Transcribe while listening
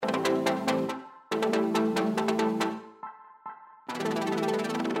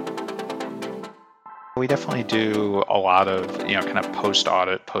We definitely do a lot of, kind of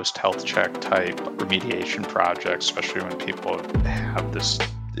post-audit, post-health check type remediation projects, especially when people have this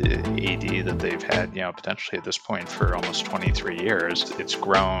AD that they've had, potentially at this point for almost 23 years. It's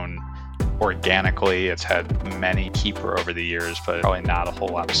grown organically. It's had many keeper over the years, but probably not a whole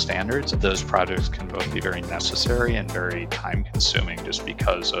lot of standards. Those projects can both be very necessary and very time consuming just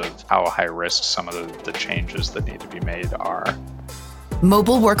because of how high risk some of the changes that need to be made are.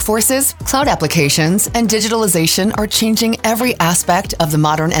 Mobile workforces, cloud applications, and digitalization are changing every aspect of the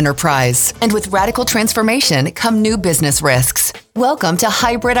modern enterprise. And with radical transformation come new business risks. Welcome to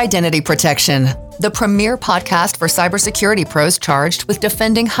Hybrid Identity Protection, the premier podcast for cybersecurity pros charged with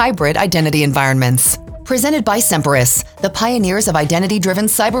defending hybrid identity environments. Presented by Semperis, the pioneers of identity-driven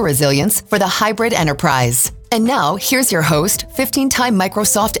cyber resilience for the hybrid enterprise. And now, here's your host, 15-time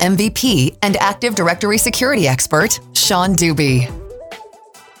Microsoft MVP and Active Directory security expert, Sean Dubey.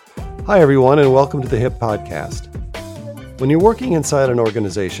 Hi, everyone, and welcome to the HIP Podcast. When you're working inside an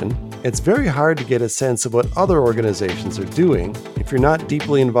organization, it's very hard to get a sense of what other organizations are doing if you're not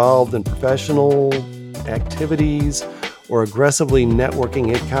deeply involved in professional activities or aggressively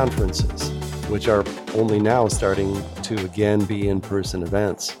networking at conferences, which are only now starting to again be in-person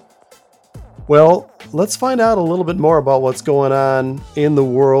events. Well, let's find out a little bit more about what's going on in the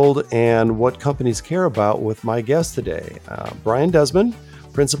world and what companies care about with my guest today, Brian Desmond,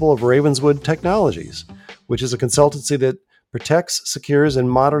 principal of Ravenswood Technologies, which is a consultancy that protects, secures, and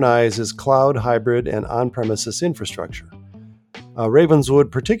modernizes cloud, hybrid, and on-premises infrastructure.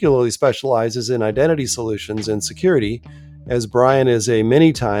 Ravenswood particularly specializes in identity solutions and security, as Brian is a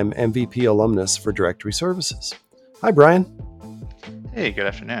many-time MVP alumnus for Directory Services. Hi, Brian. Hey, good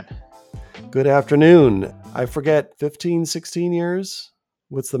afternoon. Good afternoon. I forget, 15, 16 years?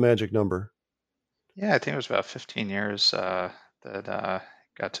 What's the magic number? Yeah, I think it was about 15 years that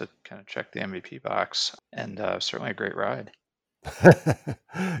got to kind of check the MVP box, and certainly a great ride.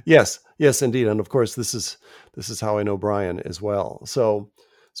 Yes, indeed. And of course, this is how I know Brian as well. So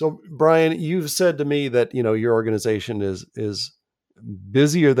Brian, you've said to me that, your organization is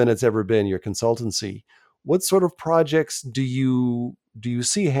busier than it's ever been, your consultancy. What sort of projects do you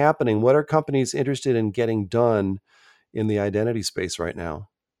see happening? What are companies interested in getting done in the identity space right now?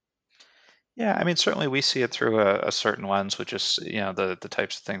 Yeah, I mean, certainly we see it through a certain lens, which is, the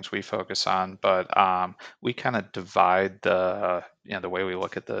types of things we focus on. But we kind of divide the way we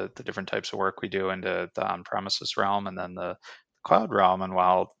look at the different types of work we do into the on-premises realm and then the cloud realm. And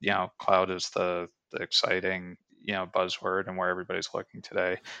while, cloud is the exciting, buzzword and where everybody's looking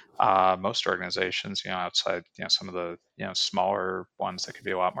today, most organizations, outside, some of the, smaller ones that could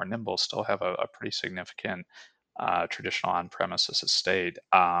be a lot more nimble still have a pretty significant traditional on-premises estate.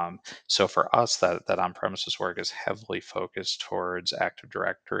 So for us, that on-premises work is heavily focused towards Active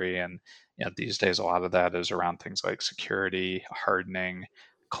Directory, and these days a lot of that is around things like security, hardening,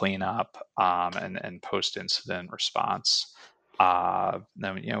 cleanup, and post-incident response.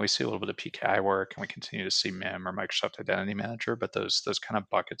 Then we see a little bit of PKI work, and we continue to see MIM or Microsoft Identity Manager, but those kind of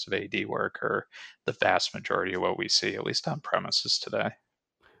buckets of AD work are the vast majority of what we see, at least on premises today.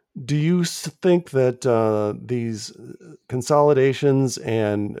 Do you think that these consolidations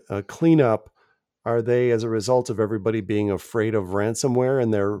and cleanup, are they as a result of everybody being afraid of ransomware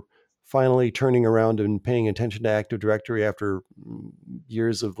and they're finally turning around and paying attention to Active Directory after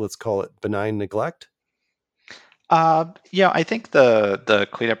years of, let's call it, benign neglect? I think the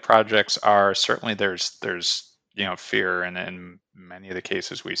cleanup projects are certainly there's fear, and in many of the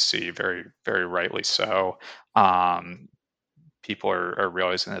cases we see very very rightly so. Um, People are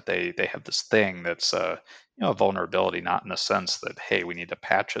realizing that they have this thing that's a vulnerability, not in the sense that, hey, we need to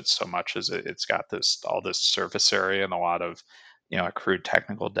patch it so much as it's got all this surface area and a lot of accrued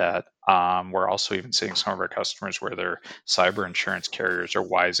technical debt. We're also even seeing some of our customers where their cyber insurance carriers are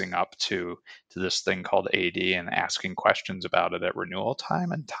wising up to this thing called AD and asking questions about it at renewal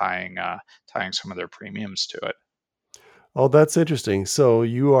time and tying some of their premiums to it. Oh, that's interesting. So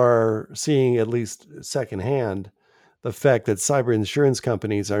you are seeing, at least secondhand, the fact that cyber insurance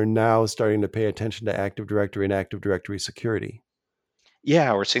companies are now starting to pay attention to Active Directory and Active Directory security.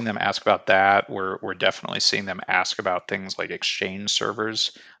 Yeah, we're seeing them ask about that. We're definitely seeing them ask about things like Exchange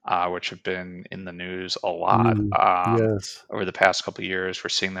servers, which have been in the news a lot Yes. over the past couple of years. We're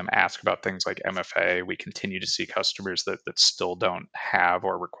seeing them ask about things like MFA. We continue to see customers that still don't have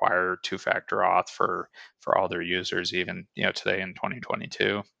or require two-factor auth for all their users, even today in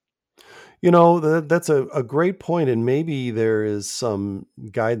 2022. That's a great point, and maybe there is some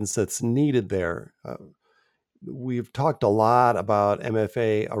guidance that's needed there. We've talked a lot about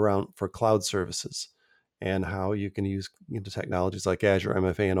MFA around for cloud services and how you can use technologies like Azure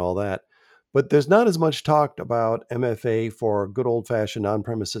MFA and all that. but there's not as much talked about MFA for good old fashioned on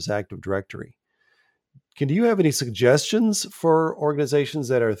premises Active Directory. Do you have any suggestions for organizations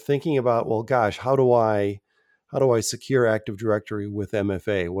that are thinking about, well, gosh, how do I secure Active Directory with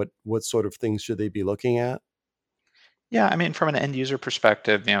MFA? What sort of things should they be looking at? Yeah, I mean, from an end user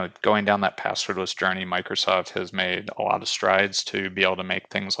perspective, going down that passwordless journey, Microsoft has made a lot of strides to be able to make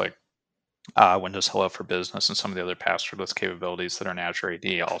things like Windows Hello for Business and some of the other passwordless capabilities that are in Azure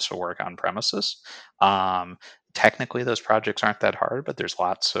AD also work on premises. Um, Technically, those projects aren't that hard, but there's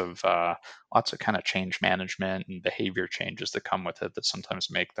lots of kind of change management and behavior changes that come with it that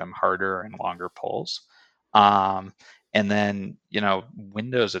sometimes make them harder and longer pulls. Um, and then,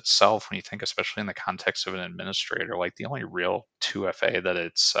 Windows itself, when you think, especially in the context of an administrator, like the only real 2FA that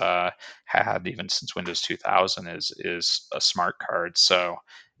it's had even since Windows 2000 is a smart card. So,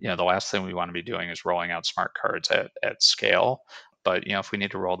 the last thing we want to be doing is rolling out smart cards at scale. But if we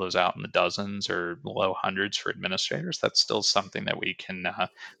need to roll those out in the dozens or low hundreds for administrators, that's still something that we can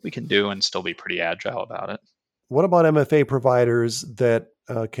do and still be pretty agile about it. What about MFA providers that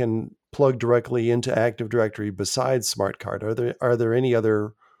can plug directly into Active Directory besides Smart Card? Are there any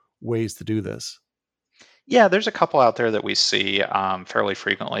other ways to do this? Yeah, there's a couple out there that we see fairly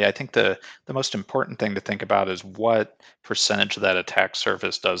frequently. I think the most important thing to think about is what percentage of that attack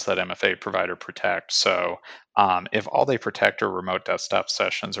surface does that MFA provider protect. So if all they protect are remote desktop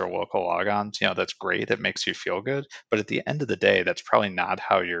sessions or local logons, that's great. It makes you feel good. But at the end of the day, that's probably not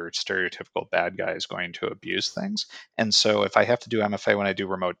how your stereotypical bad guy is going to abuse things. And so if I have to do MFA when I do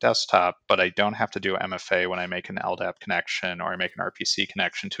remote desktop, but I don't have to do MFA when I make an LDAP connection or I make an RPC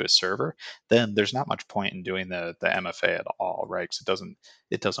connection to a server, then there's not much point in doing the MFA at all, right? Because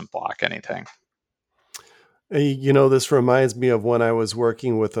it doesn't block anything. This reminds me of when I was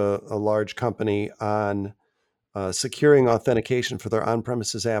working with a large company on securing authentication for their on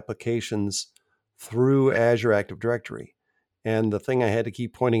premises applications through Azure Active Directory. And the thing I had to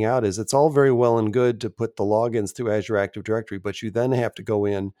keep pointing out is it's all very well and good to put the logins through Azure Active Directory, but you then have to go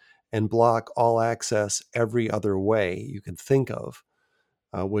in and block all access every other way you can think of,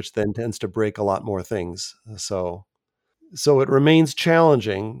 which then tends to break a lot more things. So it remains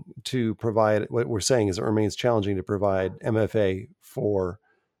challenging to provide. What we're saying is it remains challenging to provide MFA for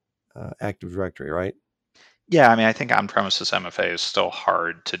Active Directory, right? Yeah, I mean, I think on-premises MFA is still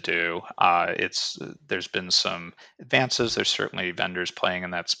hard to do. It's There's been some advances. There's certainly vendors playing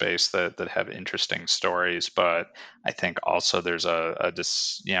in that space that have interesting stories, but I think also there's as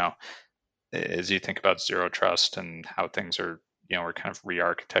you think about zero trust and how things are, we're kind of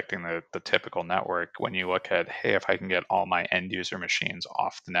re-architecting the typical network. When you look at, hey, if I can get all my end user machines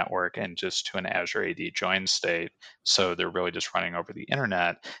off the network and just to an Azure AD join state, so they're really just running over the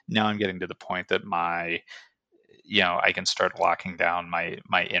internet, now I'm getting to the point that I can start locking down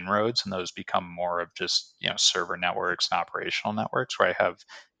my inroads, and those become more of just server networks and operational networks where I have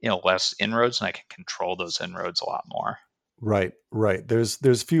less inroads and I can control those inroads a lot more. Right, right.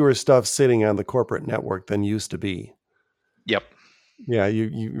 There's fewer stuff sitting on the corporate network than used to be. Yep. Yeah,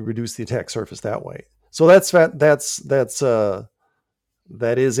 you reduce the attack surface that way. So that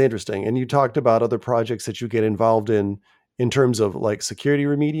is interesting. And you talked about other projects that you get involved in terms of like security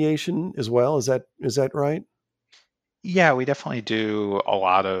remediation as well. Is that right? Yeah, we definitely do a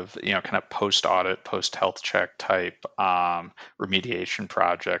lot of, kind of post audit, post health check type remediation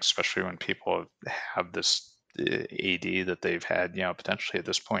projects, especially when people have this AD that they've had, potentially at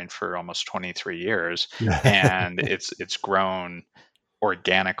this point for almost 23 years, and it's grown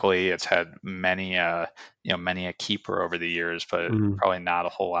organically. It's had many a keeper over the years, but Mhm. probably not a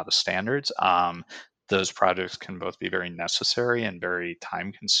whole lot of standards. Those projects can both be very necessary and very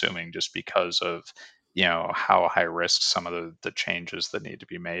time consuming just because of how high risk some of the changes that need to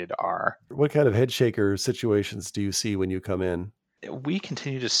be made are. What kind of head shaker situations do you see when you come in? We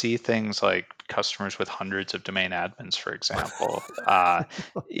continue to see things like customers with hundreds of domain admins, for example.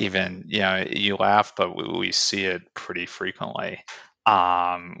 Even, you laugh, but we see it pretty frequently.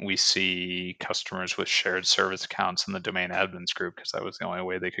 We see customers with shared service accounts in the domain admins group because that was the only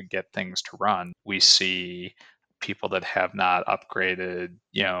way they could get things to run. We see people that have not upgraded,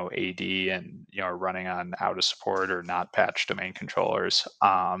 AD and are running on out of support or not patched domain controllers.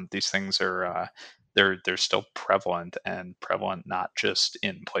 These things are they're still prevalent and prevalent not just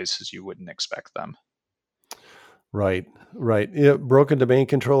in places you wouldn't expect them. Right, right. Yeah, broken domain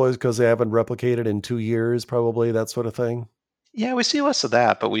controllers because they haven't replicated in 2 years, probably that sort of thing. Yeah, we see less of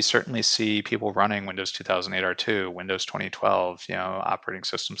that, but we certainly see people running Windows 2008 R2, Windows 2012, operating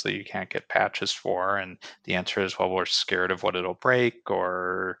systems that you can't get patches for. And the answer is, well, we're scared of what it'll break,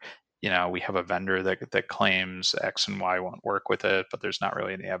 or we have a vendor that claims X and Y won't work with it, but there's not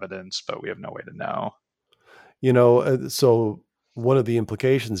really any evidence, but we have no way to know. So one of the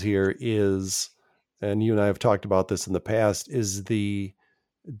implications here is, and you and I have talked about this in the past, is the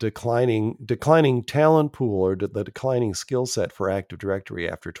declining talent pool, or the declining skill set for Active Directory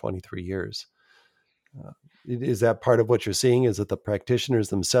after 23 years. Is that part of what you're seeing? Is that the practitioners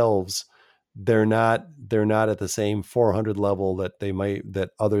themselves, they're not at the same 400 level that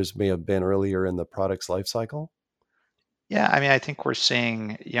others may have been earlier in the product's life cycle? Yeah, I mean, I think we're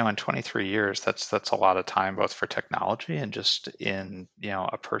seeing, in 23 years, that's a lot of time both for technology and just in,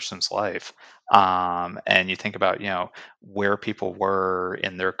 a person's life. And you think about, where people were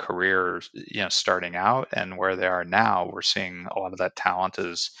in their careers, starting out and where they are now, we're seeing a lot of that talent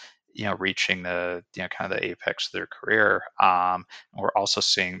is, reaching the, kind of the apex of their career. And we're also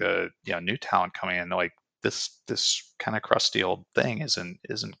seeing the, new talent coming in, like this kind of crusty old thing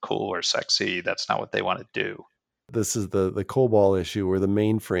isn't cool or sexy. That's not what they want to do. This is the COBOL issue, or the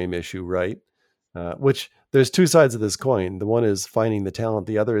mainframe issue, right? Which, there's two sides of this coin. The one is finding the talent.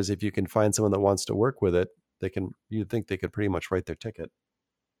 The other is, if you can find someone that wants to work with it, you'd think they could pretty much write their ticket.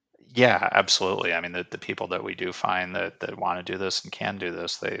 Yeah, absolutely. I mean, the people that we do find that want to do this and can do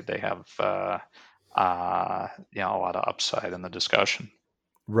this, they have a lot of upside in the discussion.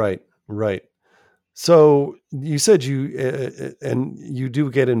 Right, right. So you said and you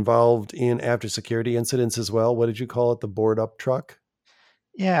do get involved in after security incidents as well. What did you call it? The board up truck?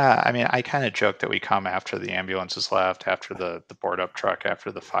 Yeah, I mean, I kind of joke that we come after the ambulance has left, after the board up truck,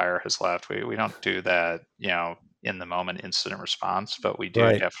 after the fire has left. We don't do that, in the moment incident response, but we do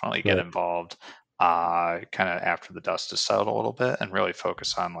Right, definitely get right, involved kind of after the dust has settled a little bit and really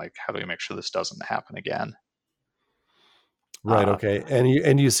focus on like how do we make sure this doesn't happen again. right. Uh, Okay.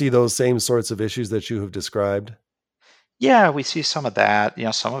 And you see those same sorts of issues that you have described? Yeah, we see some of that.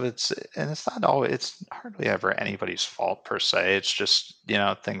 Some of and it's not always, it's hardly ever anybody's fault per se. It's just,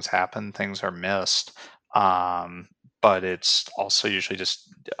 things happen, things are missed. Um, but it's also usually just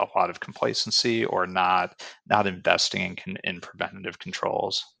a lot of complacency or not investing in preventative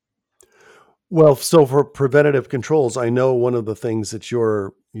controls. Well, so for preventative controls, I know one of the things that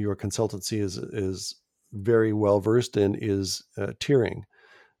your consultancy is very well versed in is tiering.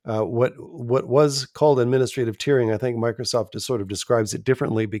 What was called administrative tiering, I think Microsoft just sort of describes it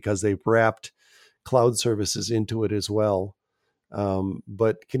differently because they've wrapped cloud services into it as well.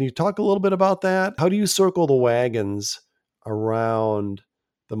 But can you talk a little bit about that? How do you circle the wagons around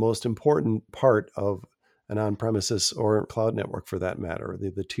the most important part of an on-premises or cloud network, for that matter,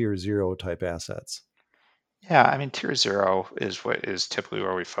 the tier zero type assets? Yeah, I mean, tier zero is what is typically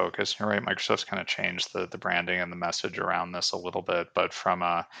where we focus. You're right, Microsoft's kind of changed the branding and the message around this a little bit, but from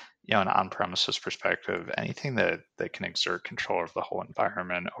a an on-premises perspective, anything that can exert control over the whole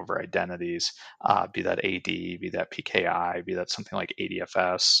environment, over identities, be that AD, be that PKI, be that something like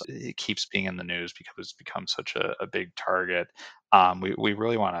ADFS, it keeps being in the news because it's become such a big target. We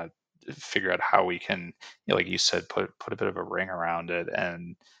really want to figure out how we can, like you said, put a bit of a ring around it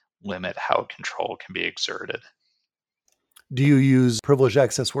and limit how control can be exerted. Do you use privileged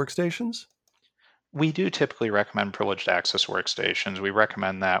access workstations? We do typically recommend privileged access workstations. We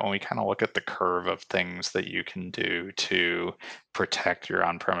recommend that when we kind of look at the curve of things that you can do to protect your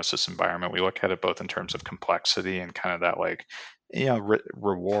on premises environment. We look at it both in terms of complexity and kind of that, like,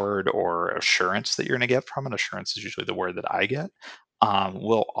 reward or assurance that you're going to get from it. Assurance is usually the word that I get.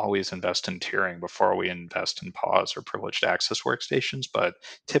 We'll always invest in tiering before we invest in PAWS or privileged access workstations, but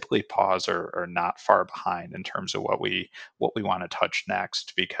typically PAWS are not far behind in terms of what we want to touch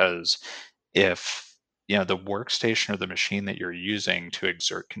next, because if the workstation or the machine that you're using to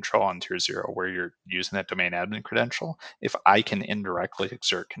exert control on tier zero, where you're using that domain admin credential, if I can indirectly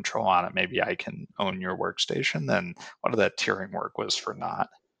exert control on it, maybe I can own your workstation, then a lot of that tiering work was for naught.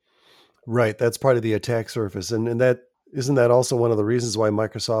 Right, that's part of the attack surface, and that isn't that also one of the reasons why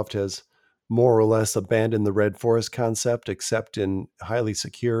Microsoft has more or less abandoned the red forest concept, except in highly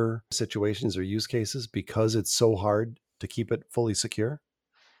secure situations or use cases, because it's so hard to keep it fully secure?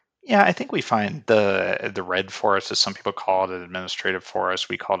 Yeah, I think we find the red forest, as some people call it, an administrative forest.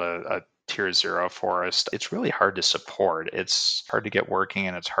 We call it a tier zero forest. It's really hard to support. It's hard to get working,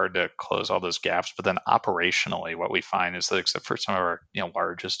 and it's hard to close all those gaps. But then operationally, what we find is that, except for some of our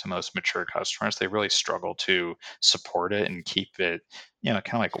largest and most mature customers, they really struggle to support it and keep it kind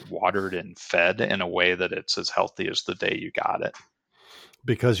of like watered and fed in a way that it's as healthy as the day you got it.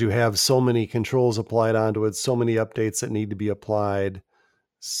 Because you have so many controls applied onto it, so many updates that need to be applied.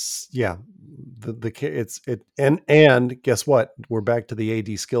 Yeah, and guess what? We're back to the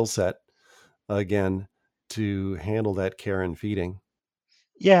AD skill set again to handle that care and feeding.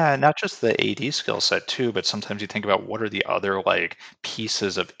 Yeah, not just the AD skill set too, but sometimes you think about what are the other like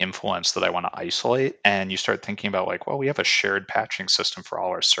pieces of influence that I want to isolate, and you start thinking about like, well, we have a shared patching system for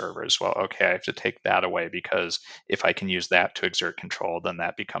all our servers. Well, okay, I have to take that away because if I can use that to exert control, then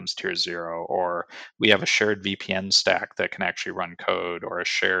that becomes tier zero. Or we have a shared VPN stack that can actually run code, or a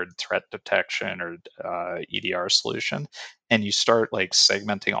shared threat detection or EDR solution. And you start like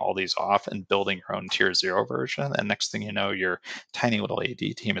segmenting all these off and building your own tier zero version. And next thing you know, you're tiny little AD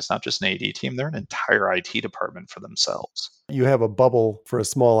team is not just an AD team, they're an entire IT department for themselves. You have a bubble for a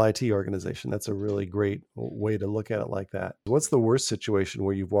small IT organization. That's a really great way to look at it like that. What's the worst situation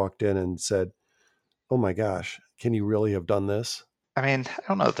where you've walked in and said, "Oh my gosh, can you really have done this?" I mean, I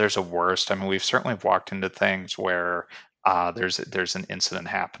don't know if there's a worst. I mean, we've certainly walked into things where there's an incident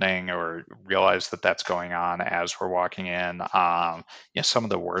happening or realize that that's going on as we're walking in. Some of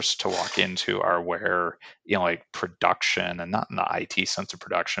the worst to walk into are where like production, and not in the IT sense of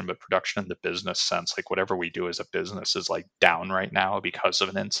production, but production in the business sense. Like whatever we do as a business is like down right now because of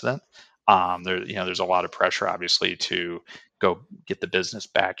an incident. There's a lot of pressure, obviously, to go get the business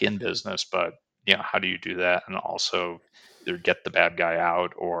back in business, but how do you do that and also either get the bad guy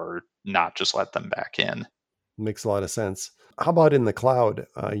out or not just let them back in? Makes a lot of sense. How about in the cloud?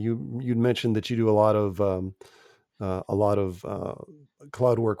 You'd mentioned that you do a lot of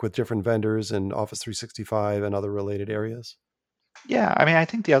cloud work with different vendors and Office 365 and other related areas. Yeah, I mean, I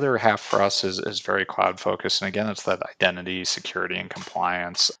think the other half for us is very cloud focused, and again, it's that identity, security, and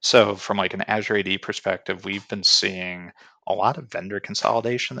compliance. So, from like an Azure AD perspective, we've been seeing a lot of vendor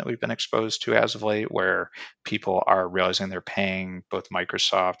consolidation that we've been exposed to as of late, where people are realizing they're paying both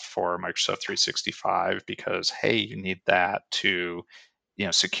Microsoft for Microsoft 365 because hey, you need that to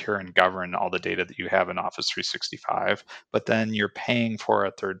secure and govern all the data that you have in Office 365, but then you're paying for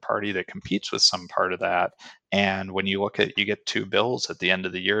a third party that competes with some part of that. And when you look at you get two bills at the end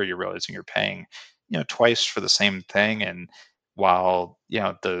of the year, you're realizing you're paying twice for the same thing. And while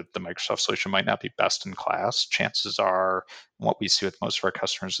the Microsoft solution might not be best in class, chances are what we see with most of our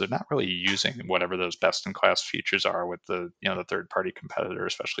customers, they're not really using whatever those best in class features are with the third party competitor,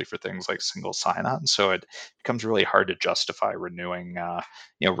 especially for things like single sign on. So it becomes really hard to justify renewing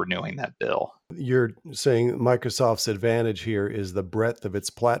that bill. You're saying Microsoft's advantage here is the breadth of its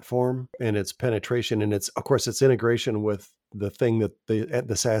platform and its penetration, and its, of course, its integration with the thing that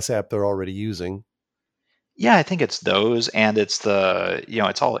the SaaS app they're already using. Yeah, I think it's those, and it's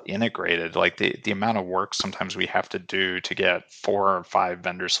it's all integrated. Like the amount of work sometimes we have to do to get 4 or 5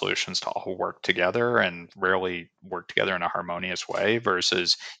 vendor solutions to all work together and rarely work together in a harmonious way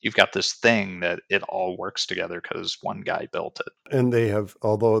versus you've got this thing that it all works together because one guy built it. And they have,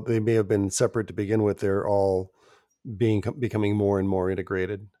 although they may have been separate to begin with, they're all becoming more and more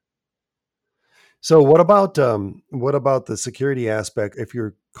integrated. So what about the security aspect? If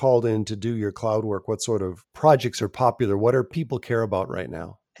you're called in to do your cloud work, what sort of projects are popular? What are people care about right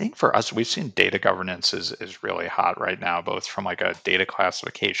now? I think for us, we've seen data governance is really hot right now, both from like a data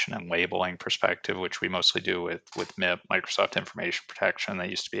classification and labeling perspective, which we mostly do with MIP, Microsoft Information Protection.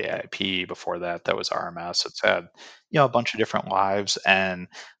 That used to be AIP. Before that, that was RMS. It's had a bunch of different lives, and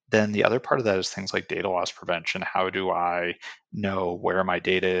then the other part of that is things like data loss prevention. How do I know where my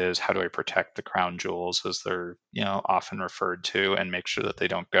data is? How do I protect the crown jewels, as they're often referred to, and make sure that they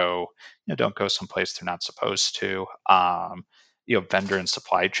don't go someplace they're not supposed to. Vendor and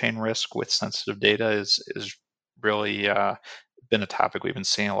supply chain risk with sensitive data is really been a topic we've been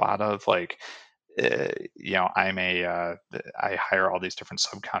seeing a lot of. Like, I hire all these different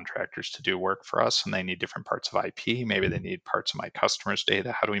subcontractors to do work for us, and they need different parts of IP. Maybe they need parts of my customers'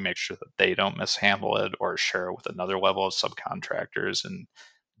 data. How do we make sure that they don't mishandle it or share it with another level of subcontractors and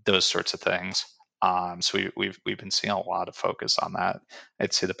those sorts of things? So we've been seeing a lot of focus on that.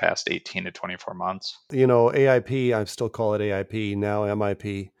 I'd say the past 18 to 24 months. AIP, I still call it AIP, now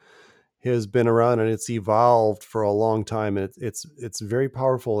MIP, has been around and it's evolved for a long time, and it's very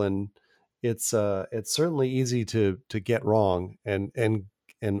powerful, and it's certainly easy to get wrong and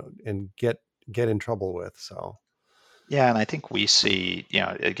get in trouble with. So Yeah, and I think we see,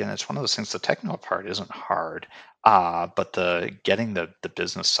 again, it's one of those things. The technical part isn't hard, but the getting the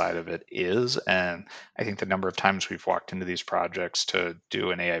business side of it is. And I think the number of times we've walked into these projects to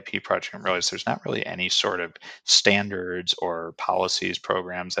do an AIP project and realize there's not really any sort of standards or policies,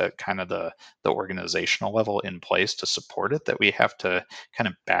 programs at kind of the organizational level in place to support it, that we have to kind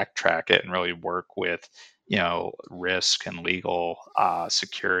of backtrack it and really work with risk and legal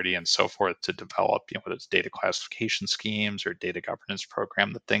security and so forth to develop, whether it's data classification schemes or data governance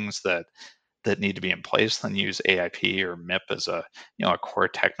program, the things that need to be in place, then use AIP or MIP as a core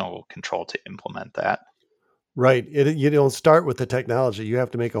technical control to implement that. Right. You don't start with the technology. You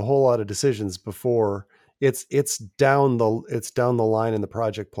have to make a whole lot of decisions before it's down the line in the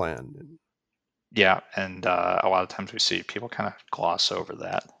project plan. Yeah, and a lot of times we see people kind of gloss over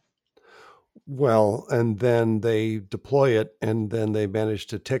that. Well, and then they deploy it, and then they manage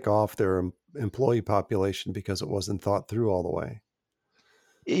to tick off their employee population because it wasn't thought through all the way.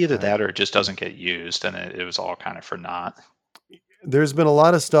 Either Uh, that or it just doesn't get used, and it was all kind of for naught. there's been a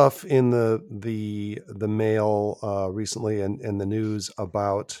lot of stuff in the mail recently and the news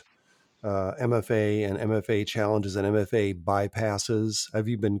about MFA and MFA challenges and MFA bypasses. Have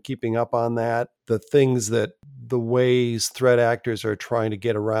you been keeping up on that? The things that the ways threat actors are trying to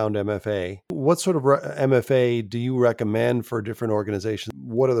get around MFA. What sort of MFA do you recommend for different organizations?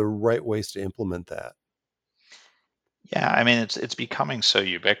 What are the right ways to implement that? Yeah, I mean it's becoming so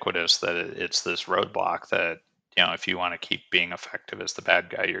ubiquitous that it's this roadblock that if you want to keep being effective as the bad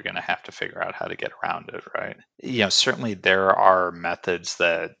guy, you're going to have to figure out how to get around it, right? Certainly there are methods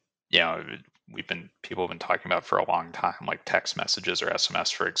that you know people have been talking about for a long time, like text messages or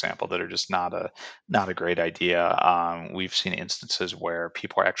SMS, for example, that are just not a great idea. We've seen instances where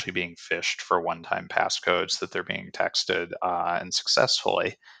people are actually being phished for one-time passcodes that they're being texted and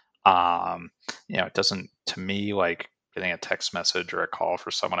successfully. It doesn't to me like getting a text message or a call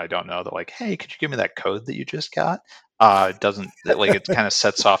for someone I don't know. They're like, "Hey, could you give me that code that you just got?" It doesn't like it kind of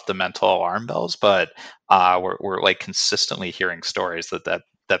sets off the mental alarm bells, but we're like consistently hearing stories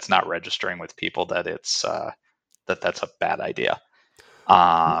that's not registering with people that that's a bad idea.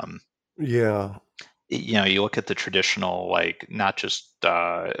 Um, Yeah, you look at the traditional, like not just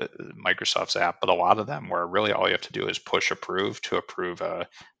Microsoft's app, but a lot of them where really all you have to do is push approve to approve an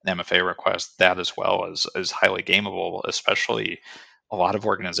MFA request. That as well is highly gameable. Especially, a lot of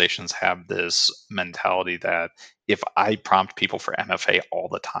organizations have this mentality that if I prompt people for MFA all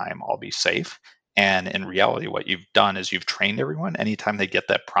the time, I'll be safe. And in reality, what you've done is you've trained everyone anytime they get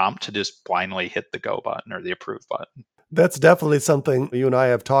that prompt to just blindly hit the go button or the approve button. that's definitely something you and I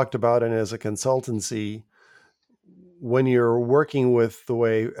have talked about. And as a consultancy, when you're working with the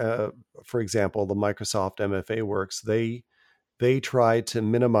way, for example, the Microsoft MFA works, they try to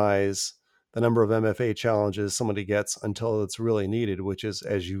minimize the number of MFA challenges somebody gets until it's really needed, which is,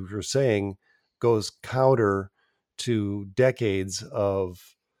 as you were saying, goes counter to decades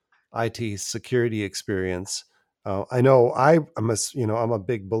of IT security experience. I know I'm a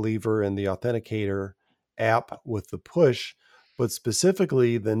big believer in the Authenticator app with the push, but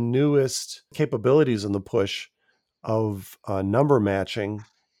specifically the newest capabilities in the push of number matching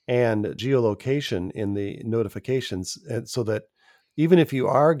and geolocation in the notifications, and so that even if you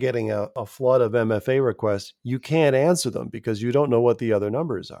are getting a flood of MFA requests, you can't answer them because you don't know what the other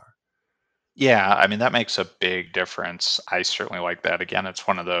numbers are. Yeah, I mean, that makes a big difference. I certainly like that. Again, it's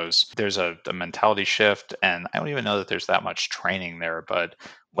one of those, there's a mentality shift, and I don't even know that there's that much training there, but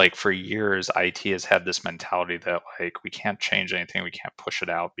like for years, IT has had this mentality that like we can't change anything, we can't push it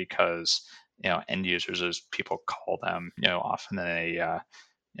out because, end users, as people call them, often in a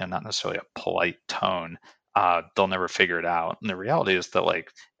not necessarily a polite tone, they'll never figure it out. And the reality is that like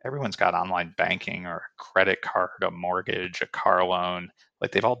everyone's got online banking or a credit card, a mortgage, a car loan.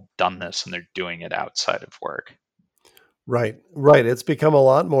 Like they've all done this and they're doing it outside of work. Right, right. It's become a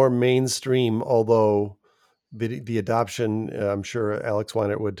lot more mainstream, although the adoption, I'm sure Alex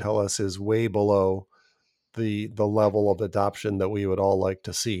Weinert would tell us, is way below the level of adoption that we would all like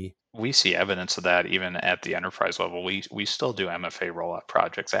to see. We see evidence of that even at the enterprise level. We still do MFA rollout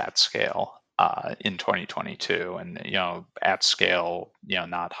projects at scale in 2022, and at scale,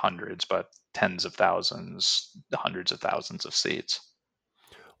 not hundreds, but tens of thousands, hundreds of thousands of seats.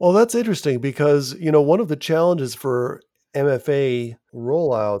 Well, that's interesting because, one of the challenges for MFA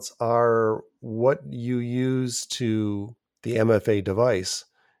rollouts are what you use to the MFA device.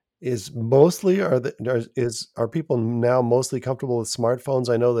 Is mostly are people now mostly comfortable with smartphones?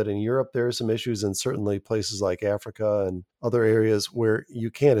 I know that in Europe there are some issues, and certainly places like Africa and other areas where you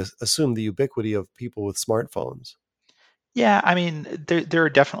can't assume the ubiquity of people with smartphones. Yeah, I mean, there are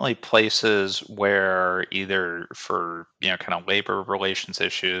definitely places where either for kind of labor relations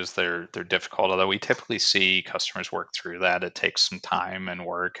issues, they're difficult. Although we typically see customers work through that. It takes some time and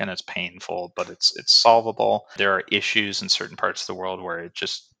work, and it's painful, but it's solvable. There are issues in certain parts of the world where it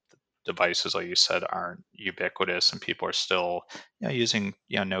just devices, like you said, aren't ubiquitous, and people are still using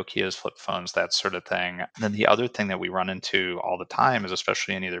Nokia's flip phones, that sort of thing. And then the other thing that we run into all the time is,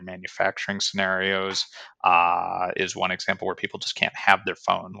 especially in either manufacturing scenarios, is one example where people just can't have their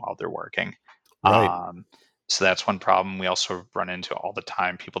phone while they're working. Right. Um, so that's one problem. We also run into all the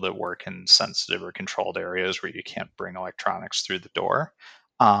time people that work in sensitive or controlled areas where you can't bring electronics through the door.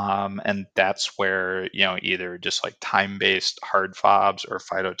 And that's where, either just like time-based hard fobs or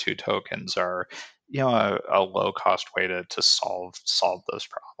FIDO2 tokens are, a low-cost way to solve those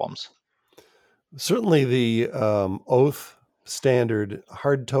problems. Certainly, the oath standard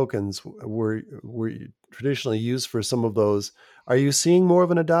hard tokens were traditionally used for some of those. Are you seeing more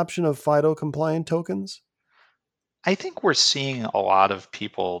of an adoption of FIDO compliant tokens? I think we're seeing a lot of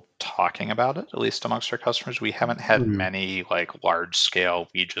people talking about it, at least amongst our customers. We haven't had Hmm. many like large scale.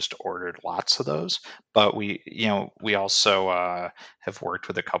 We just ordered lots of those, but we also have worked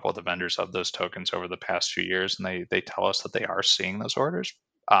with a couple of the vendors of those tokens over the past few years, and they tell us that they are seeing those orders.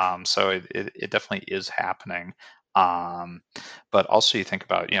 So it definitely is happening. Um, but also you think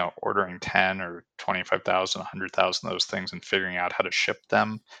about, ordering 10 or 25,000, 100,000 of those things and figuring out how to ship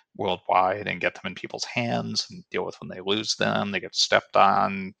them worldwide and get them in people's hands and deal with when they lose them, they get stepped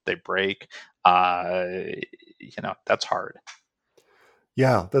on, they break. Uh, that's hard.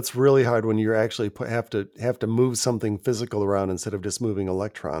 Yeah, that's really hard when you're actually have to move something physical around instead of just moving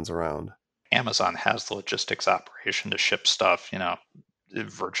electrons around. Amazon has the logistics operation to ship stuff,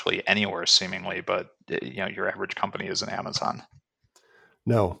 virtually anywhere seemingly, but your average company isn't Amazon.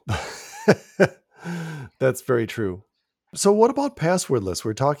 No, that's very true. So what about passwordless?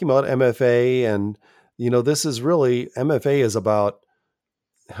 We're talking about MFA, and this is really MFA is about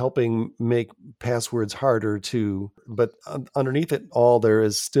helping make passwords harder to, but underneath it all, there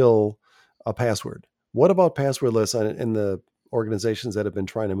is still a password. What about passwordless in the organizations that have been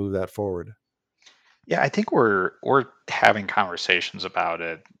trying to move that forward? Yeah, I think we're having conversations about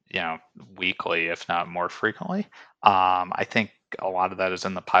it, weekly, if not more frequently. I think a lot of that is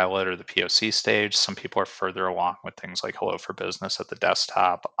in the pilot or the POC stage. Some people are further along with things like Hello for Business at the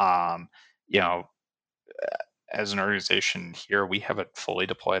desktop. You know, as an organization here, we have it fully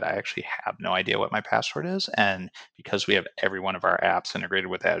deployed. I actually have no idea what my password is, and because we have every one of our apps integrated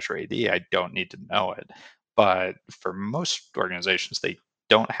with Azure AD, I don't need to know it. But for most organizations, they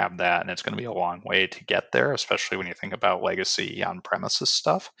don't have that, and it's going to be a long way to get there, especially when you think about legacy on-premises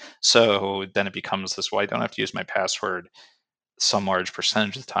stuff. So then it becomes this: well, I don't have to use my password some large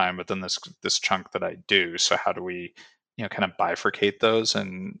percentage of the time, but then this chunk that I do. So how do we, kind of bifurcate those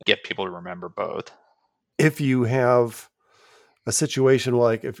and get people to remember both? If you have a situation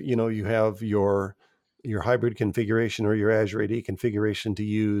like if you have your hybrid configuration or your Azure AD configuration to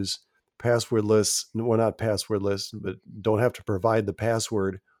use passwordless, well, not passwordless, but don't have to provide the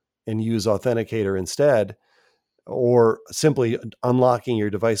password and use Authenticator instead, or simply unlocking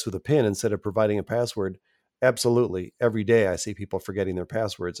your device with a PIN instead of providing a password. Absolutely. Every day I see people forgetting their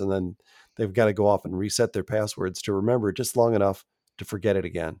passwords, and then they've got to go off and reset their passwords to remember it just long enough to forget it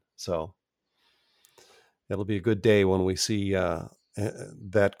again. So it'll be a good day when we see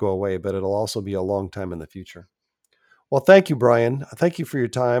that go away, but it'll also be a long time in the future. Well, thank you, Brian. Thank you for your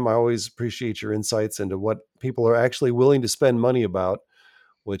time. I always appreciate your insights into what people are actually willing to spend money about,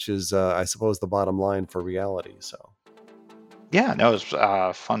 which is, I suppose, the bottom line for reality. So, Yeah, no, it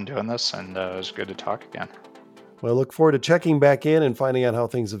was fun doing this, and it was good to talk again. well, I look forward to checking back in and finding out how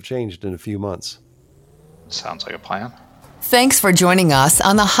things have changed in a few months. Sounds like a plan. Thanks for joining us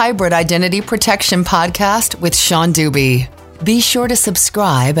on the Hybrid Identity Protection Podcast with Sean Dubey. Be sure to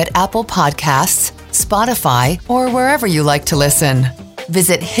subscribe at Apple Podcasts, Spotify, or wherever you like to listen.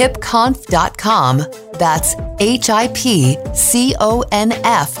 Visit hipconf.com, that's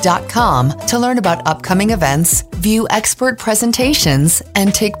HIPCONF.com, to learn about upcoming events, view expert presentations,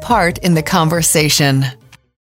 and take part in the conversation.